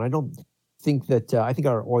go down. I don't think that I think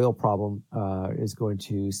our oil problem is going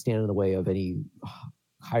to stand in the way of any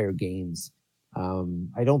higher gains.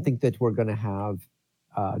 I don't think that we're going to have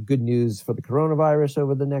good news for the coronavirus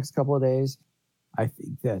over the next couple of days. I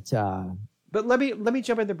think that. But let me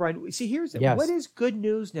jump in there, Brian. See, what is good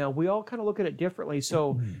news now? We all kind of look at it differently.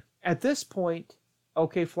 So at this point,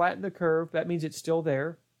 okay, flatten the curve. That means it's still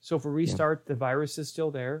there. So if we restart, the virus is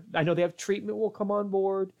still there. I know they have treatment will come on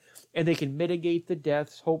board, and they can mitigate the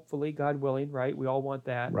deaths. Hopefully, God willing, right? We all want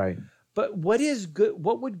that, right? But what is good?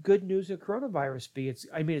 What would good news of coronavirus be?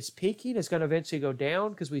 It's peaking. It's going to eventually go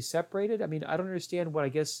down because we separated. I mean, I don't understand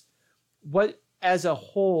what as a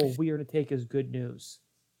whole we are going to take as good news.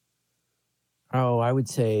 Oh, I would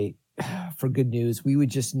say for good news, we would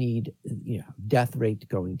just need death rate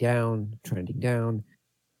going down, trending down,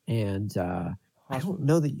 and I don't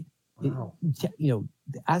know that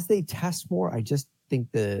as they test more, I just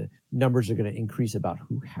think the numbers are going to increase about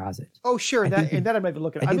who has it. Oh, sure. That I'm not even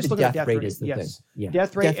looking at. I'm just looking at death rate. Is the thing. Yeah.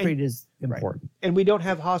 Death rate is important. And we don't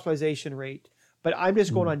have hospitalization rate. But I'm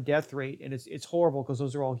just going on death rate, and it's horrible because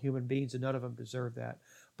those are all human beings, and none of them deserve that.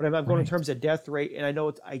 But I'm going in terms of death rate, and I know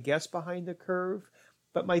it's, I guess, behind the curve.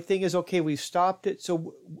 But my thing is, okay, we've stopped it,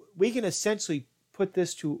 so we can essentially put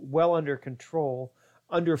this to well under control,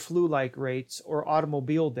 under flu-like rates or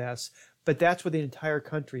automobile deaths. But that's where the entire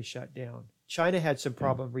country shut down. China had some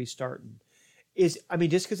problem restarting. Just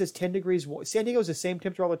because it's 10 degrees, San Diego's the same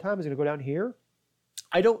temperature all the time. Is it going to go down here?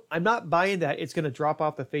 I'm not buying that it's going to drop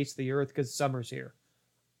off the face of the earth because summer's here.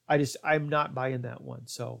 I'm not buying that one.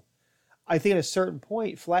 So I think at a certain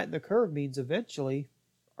point, flatten the curve means eventually,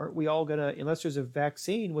 aren't we all going to, unless there's a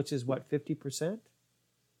vaccine, which is what, 50%?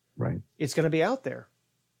 Right. It's going to be out there.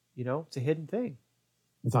 It's a hidden thing.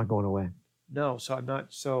 It's not going away. No. So I'm not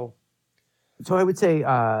so. So I would say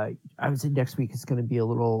next week is going to be a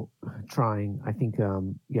little trying. I think,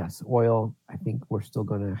 yes, oil, I think we're still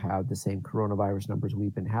going to have the same coronavirus numbers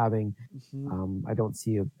we've been having. Mm-hmm. I don't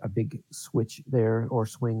see a big switch there or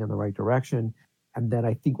swing in the right direction. And then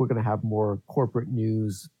I think we're going to have more corporate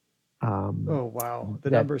news. Oh, wow.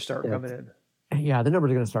 The numbers start coming in. Yeah, the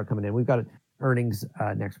numbers are going to start coming in. We've got earnings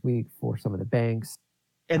next week for some of the banks.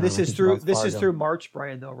 And this is through March,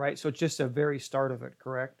 Brian, though, right? So it's just a very start of it,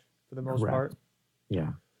 correct? For the most part.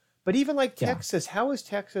 Yeah. But even like Texas, how is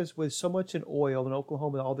Texas with so much in oil and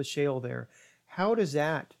Oklahoma and all the shale there? How does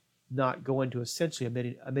that not go into essentially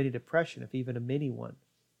a mini depression, if even a mini one?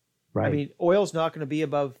 Right. I mean, oil's not going to be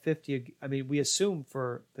above 50. I mean, we assume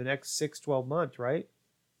for the next 6-12 months, right?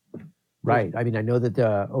 Right. I mean, I know that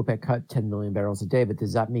the OPEC cut 10 million barrels a day, but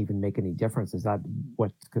does that even make any difference? Is that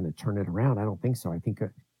what's going to turn it around? I don't think so. I think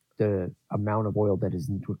the amount of oil that is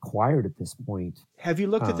required at this point. Have you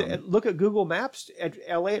looked look at Google Maps at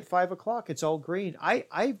LA at 5:00? It's all green.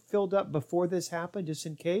 I filled up before this happened just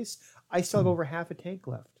in case. I still have over half a tank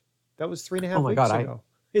left. That was 3.5 weeks ago.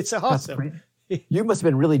 It's awesome. You must have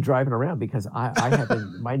been really driving around because I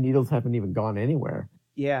haven't. My needles haven't even gone anywhere.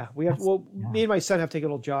 Yeah, we have. Me and my son have to take a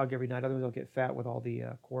little jog every night. Otherwise, I'll get fat with all the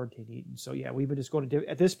quarantine eating. So yeah, we've been just going to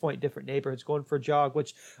at this point different neighborhoods, going for a jog.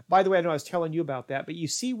 Which, by the way, I know I was telling you about that, but you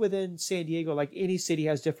see within San Diego, like any city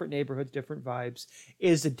has different neighborhoods, different vibes.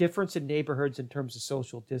 Is the difference in neighborhoods in terms of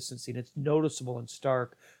social distancing? It's noticeable and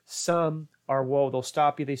stark. Some are they'll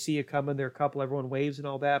stop you, they see you coming, they're a couple, everyone waves and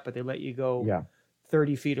all that, but they let you go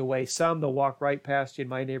 30 feet away. Some they'll walk right past you. In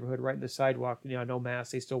my neighborhood, right in the sidewalk, no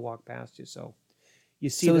mask, they still walk past you. So. You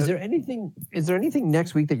see so is there anything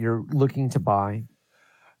next week that you're looking to buy?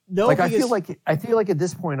 No, I feel like at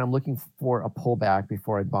this point I'm looking for a pullback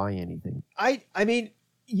before I buy anything. I mean,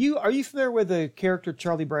 are you familiar with the character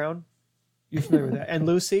Charlie Brown? You're familiar with that? And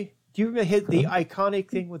Lucy? Do you remember the iconic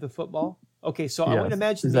thing with the football? Okay, so I want to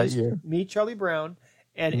imagine me, Charlie Brown,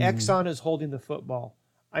 and Exxon is holding the football.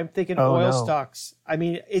 I'm thinking oil stocks. I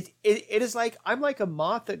mean, it is like I'm like a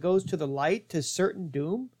moth that goes to the light to certain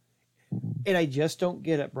doom. And I just don't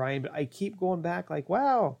get it, Brian. But I keep going back like,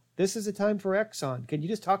 wow, this is a time for Exxon. Can you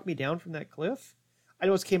just talk me down from that cliff? I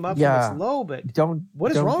know it's came up and it's low, but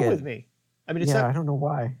what is wrong with me? I mean, I don't know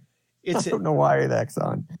why. I don't know why with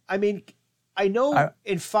Exxon. I mean, I know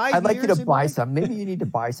in 5 years. I'd like you to buy some. Maybe you need to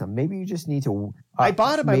buy some. Maybe you just need to. I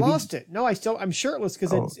bought it. I lost it. No, I'm shirtless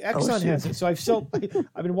because Exxon has it. So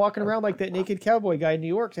I've been walking around like that naked cowboy guy in New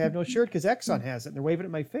York. I have no shirt because Exxon has it. And they're waving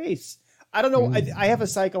at my face. I don't know. I have a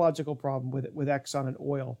psychological problem with Exxon and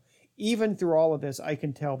oil. Even through all of this, I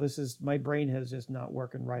can tell my brain has just not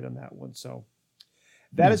working right on that one. So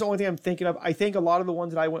that is the only thing I'm thinking of. I think a lot of the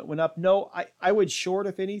ones that I went up. No, I would short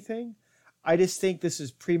if anything. I just think this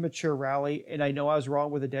is premature rally, and I know I was wrong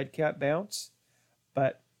with a dead cat bounce,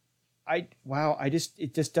 but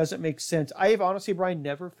it just doesn't make sense. I have honestly, Brian,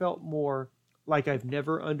 never felt more like I've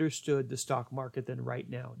never understood the stock market than right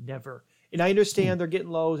now. Never. And I understand they're getting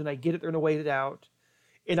lows, and I get it, they're going to wait it out.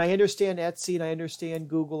 And I understand Etsy, and I understand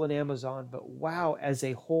Google and Amazon. But wow, as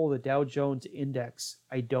a whole, the Dow Jones Index,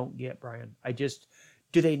 I don't get, Brian.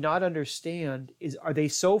 Do they not understand? Are they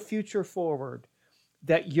so future forward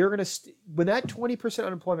that you're going to, when that 20%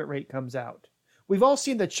 unemployment rate comes out, we've all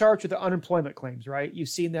seen the charts with the unemployment claims, right? You've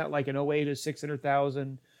seen that like in 08 is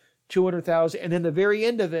 600,000, 200,000. And then the very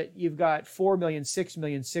end of it, you've got 4 million, 6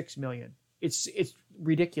 million, 6 million. It's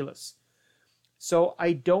ridiculous. So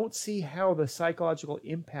I don't see how the psychological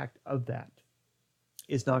impact of that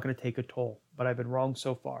is not going to take a toll. But I've been wrong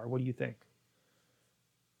so far. What do you think?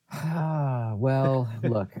 Well,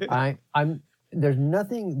 look, there's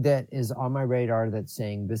nothing that is on my radar that's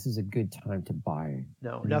saying this is a good time to buy.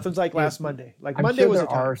 No, nothing's like last Monday. Like I'm Monday sure was there a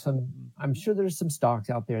time. are some. I'm sure there's some stocks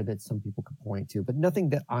out there that some people could point to, but nothing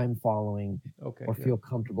that I'm following or feel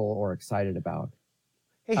comfortable or excited about.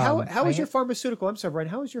 Hey, how I is your pharmaceutical? I'm sorry, Brian.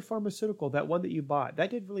 How is your pharmaceutical? That one that you bought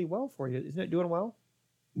that did really well for you, isn't it? Doing well?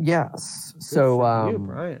 yes. Good So for you,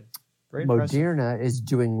 Brian. Very impressive. Moderna is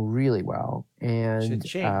doing really well, and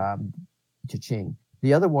Cha-ching. Cha-ching.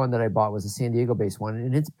 The other one that I bought was a San Diego-based one,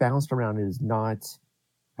 and it's bounced around. It is not.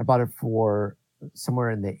 I bought it for somewhere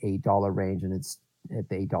in the $8 range, and it's at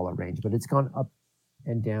the $8 range, but it's gone up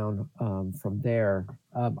and down from there.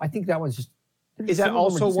 I think that one's just. Is that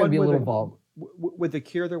also one with the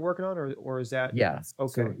cure they're working on, or is that? Yes.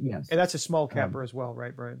 Okay. So, yes. And that's a small capper as well,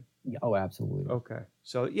 right, Brian? Yeah, oh, absolutely. Okay.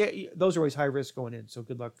 So yeah, those are always high risk going in. So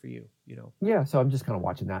good luck for you. Yeah. So I'm just kind of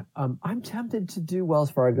watching that. I'm tempted to do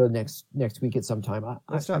Wells Fargo next week at some time.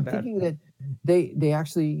 I'm thinking that they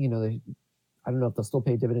actually, I don't know if they'll still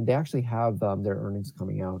pay dividend. They actually have their earnings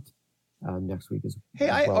coming out next week as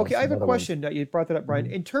well. I have a question. You brought that up, Brian.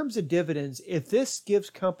 Mm-hmm. In terms of dividends, if this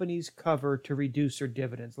gives companies cover to reduce their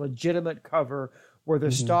dividends, legitimate cover, where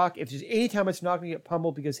their stock, if there's any time it's not going to get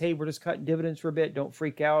pummeled because, hey, we're just cutting dividends for a bit, don't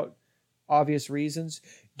freak out, obvious reasons.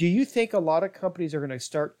 Do you think a lot of companies are going to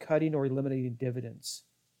start cutting or eliminating dividends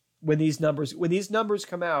when these numbers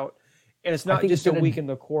come out, and it's not just a week in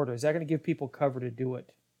the quarter? Is that going to give people cover to do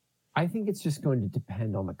it? I think it's just going to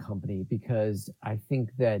depend on the company, because I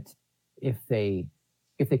think that if they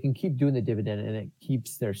can keep doing the dividend and it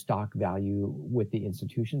keeps their stock value with the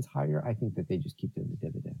institutions higher, I think that they just keep doing the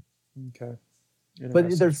dividend. Okay.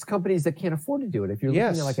 But there's companies that can't afford to do it. If you're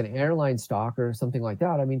looking at like an airline stock or something like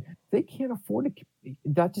that, I mean, they can't afford to.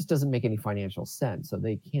 That just doesn't make any financial sense, so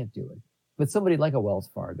they can't do it. But somebody like a Wells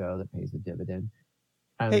Fargo that pays a dividend,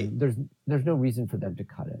 there's no reason for them to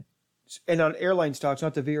cut it. And on airline stocks,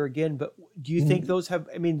 not to veer again, but do you think those have?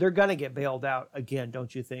 I mean, they're going to get bailed out again,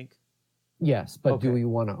 don't you think? Yes, but do we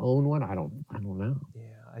want to own one? I don't know.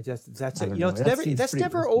 Yeah, that's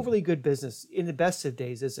never overly good business in the best of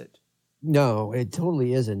days, is it? No, it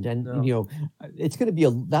totally isn't. And, it's going to be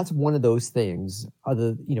that's one of those things. I'm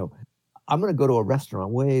going to go to a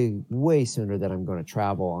restaurant way, way sooner than I'm going to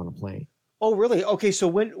travel on a plane. Oh, really? Okay. So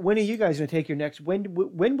when are you guys going to take your next,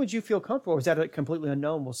 when would you feel comfortable? Or is that a completely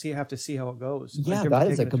unknown? We'll have to see how it goes. Yeah,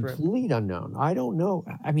 that is a complete unknown. I don't know.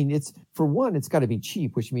 I mean, it's got to be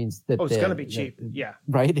cheap, which means that. Oh, it's going to be cheap. Yeah.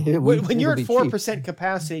 Right. When you're at 4%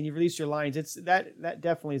 capacity and you release your lines, that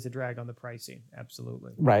definitely is a drag on the pricing.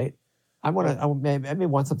 Absolutely. Right. I may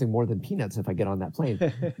want something more than peanuts if I get on that plane,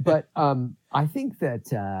 but I think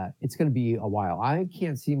that it's going to be a while. I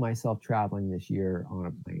can't see myself traveling this year on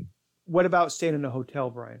a plane. What about staying in a hotel,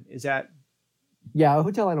 Brian? Is that? Yeah, a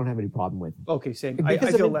hotel I don't have any problem with. Okay, same. I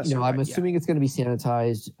feel less. I'm assuming it's going to be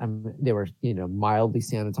sanitized. They were, mildly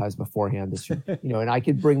sanitized beforehand. And I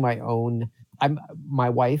could bring my own. My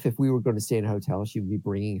wife, if we were going to stay in a hotel, she would be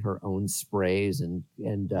bringing her own sprays and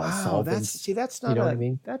solvents. That's not. What I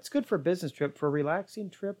mean? That's good for a business trip, for a relaxing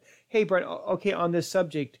trip. Hey, Brian. Okay, on this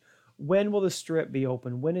subject, when will the Strip be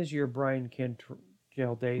open? When is your Brian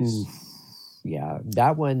Cantrell days? Oof, yeah,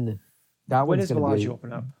 that one. When does Bellagio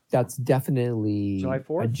open up? That's definitely July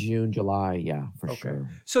 4th? June, July. Yeah, for sure.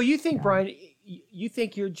 So you think, Brian, you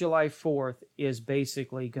think your July 4th is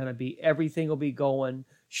basically going to be, everything will be going,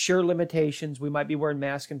 sure limitations. We might be wearing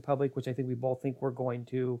masks in public, which I think we both think we're going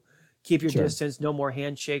to. Keep your distance, no more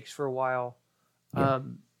handshakes for a while. Yeah.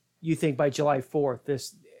 You think by July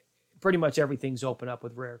 4th, pretty much everything's open up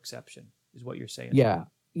with rare exception, is what you're saying. Yeah.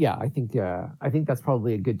 Yeah, I think that's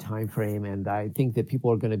probably a good time frame, and I think that people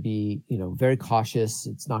are going to be, very cautious.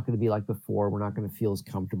 It's not going to be like before. We're not going to feel as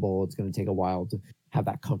comfortable. It's going to take a while to have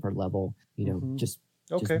that comfort level, just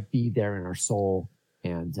be there in our soul,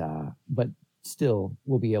 and but still,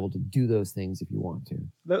 we'll be able to do those things if you want to.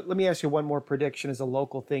 Let me ask you one more prediction as a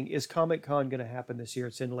local thing. Is Comic-Con going to happen this year?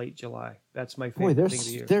 It's in late July. That's my favorite thing of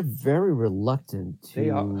the year. They're very reluctant to. They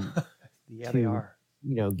are. They are.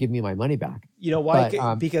 Give me my money back. You know why?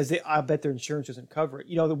 But, because I bet their insurance doesn't cover it.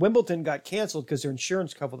 The Wimbledon got canceled because their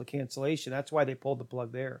insurance covered the cancellation. That's why they pulled the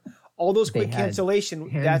plug there. All those quick cancellation.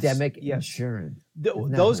 Pandemic insurance.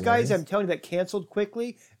 Those guys, I'm telling you, that canceled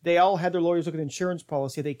quickly, they all had their lawyers look at the insurance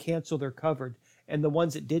policy. They canceled, they're covered. And the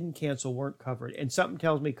ones that didn't cancel weren't covered. And something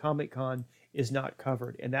tells me Comic-Con is not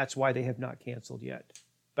covered. And that's why they have not canceled yet.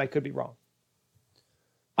 But I could be wrong.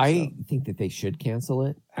 I think that they should cancel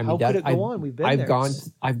it. How could it go on? We've been there.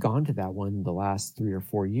 I've gone to that one the last 3 or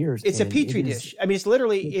 4 years. It's a petri dish. I mean, it's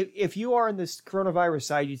literally, if you are on this coronavirus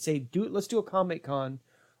side, you'd say, let's do a Comic-Con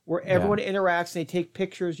where everyone interacts and they take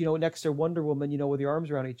pictures, next to Wonder Woman, with your arms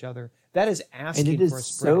around each other. That is And asking it for a is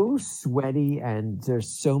spread. so sweaty, and there's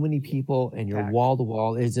so many people, and you're Packed. wall to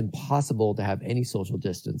wall. It is impossible to have any social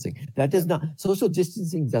distancing. That does not, social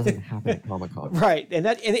distancing doesn't happen at Comic-Con. Right, and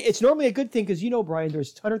it's normally a good thing because Brian,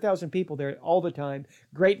 there's 100,000 people there all the time.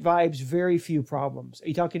 Great vibes, very few problems.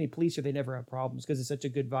 You talk to any police, or they never have problems because it's such a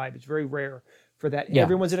good vibe. It's very rare for that. Yeah.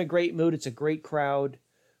 Everyone's in a great mood. It's a great crowd.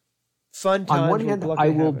 Fun times. On one We're hand, lucky I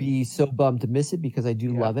to will have it. be so bummed to miss it because I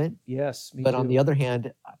do Yeah. love it. Yes, me But too. on the other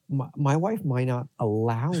hand, my wife might not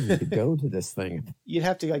allow me to go to this thing. You'd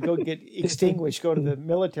have to go get extinguished, go to the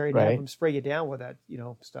military, and have Right. them spray you down with that,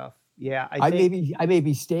 stuff. Yeah, I think. may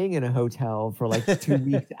be staying in a hotel for like 2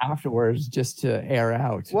 weeks afterwards just to air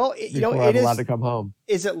out. Well, before it I'm is. allowed to come home.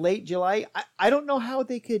 Is it late July? I don't know how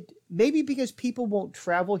they could. Maybe because people won't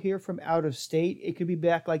travel here from out of state. It could be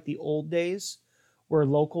back like the old days where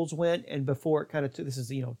locals went, and before it kind of. This is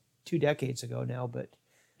 2 decades ago now, but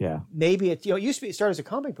Yeah. maybe it. It used to be. It started as a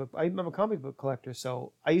comic book. I'm a comic book collector,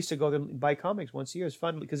 so I used to go there and buy comics once a year. It's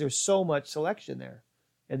fun because there's so much selection there,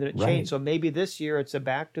 and then it Right. changed. So maybe this year it's a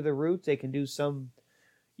back to the roots. They can do some,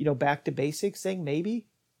 back to basics thing. Maybe.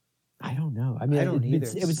 I don't know. I mean, I don't either.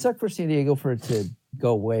 it would suck for San Diego for it to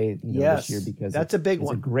go away Yes, this year because that's a big it's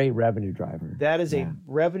one. a great revenue driver. That is Yeah. a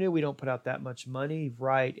revenue. We don't put out that much money,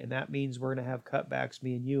 right? And that means we're going to have cutbacks,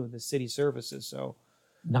 me and you, in the city services. So,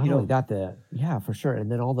 Not only that, for sure.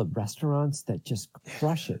 And then all the restaurants that just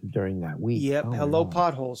crush it during that week. yep. Oh my Hello, God.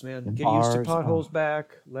 potholes, man. And Get used to bars, potholes oh.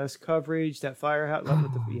 back. Less coverage. That firehouse.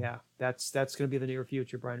 That's going to be the near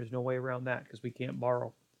future, Brian. There's no way around that because we can't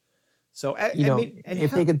borrow. So,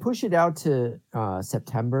 If they could push it out to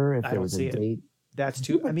September, if I there don't was see a it. date. that's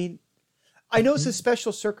too. I mean, I know it's a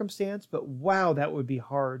special circumstance, but wow, that would be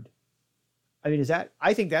hard. I mean,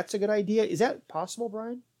 I think that's a good idea. Is that possible,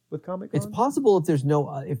 Brian, with Comic-Con? It's possible if there's no,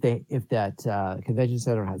 if that convention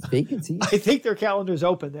center has vacancies. I think their calendar's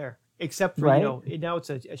open there, except for Right. now it's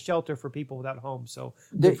a shelter for people without homes. So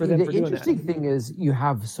The, good for them the for doing interesting that. thing is you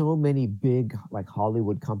have so many big like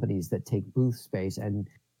Hollywood companies that take booth space and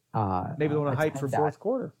Maybe they want to hype for attend that. fourth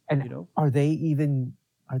quarter. And are they even?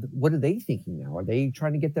 What are they thinking now? Are they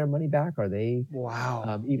trying to get their money back? Are they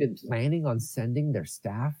Wow, even planning on sending their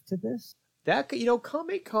staff to this? that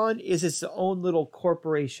Comic-Con is its own little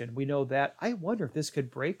corporation. We know that. I wonder if this could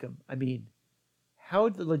break them. I mean, how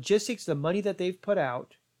the logistics, the money that they've put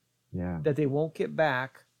out, Yeah. that they won't get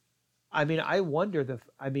back. I mean, I wonder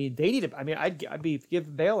they need it. I mean, I'd be give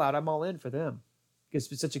bailout. I'm all in for them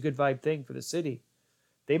because it's such a good vibe thing for the city.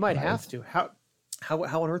 They might Right. have to. How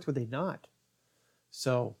on earth would they not?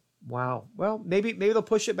 So wow. Well, maybe they'll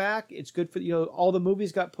push it back. It's good for all the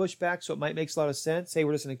movies got pushed back, so it might makes a lot of sense. Hey,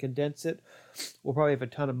 we're just going to condense it. We'll probably have a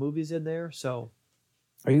ton of movies in there. So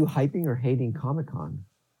Are you hyping or hating Comic-Con?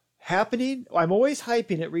 happening. I'm always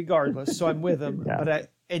hyping it regardless, so I'm with them. Yeah.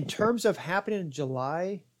 But in terms of happening in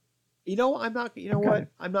July, I'm not. You know what?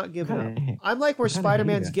 I'm not giving up. I'm like where I'm kinda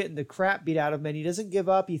Spider-Man's hating it. getting the crap beat out of him, and he doesn't give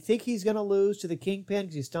up. You think he's going to lose to the Kingpin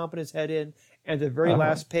because he's stomping his head in, and the very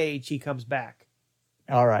last page he comes back.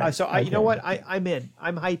 All right. So you know what? I'm in.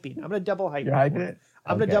 I'm hyping. I'm going to double hype. You're that hyping one. it?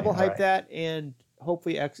 I'm going Okay, to double all hype right. that, and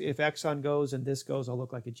hopefully, if Exxon goes and this goes, I'll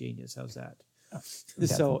look like a genius. How's that?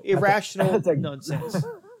 So irrational that's a- nonsense.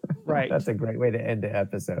 Right. That's a great way to end the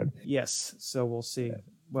episode. Yes. So we'll see.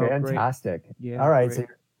 Well, great. Fantastic. Yeah, All right. great.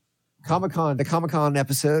 So the Comic-Con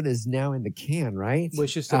episode is now in the can, right?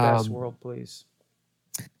 Wish us the best world, please.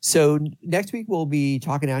 So next week we'll be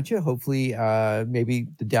talking at you. Hopefully, maybe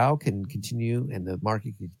the Dow can continue and the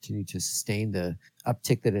market can continue to sustain the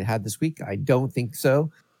uptick that it had this week. I don't think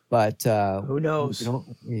so, but Who knows?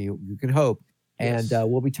 You can hope. Yes.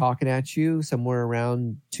 And we'll be talking at you somewhere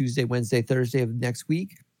around Tuesday, Wednesday, Thursday of next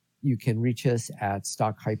week. You can reach us at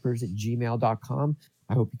stockhypers@gmail.com.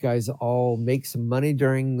 I hope you guys all make some money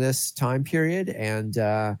during this time period. And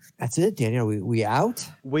that's it, Daniel. We out.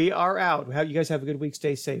 We are out. You guys have a good week.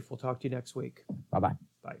 Stay safe. We'll talk to you next week. Bye-bye.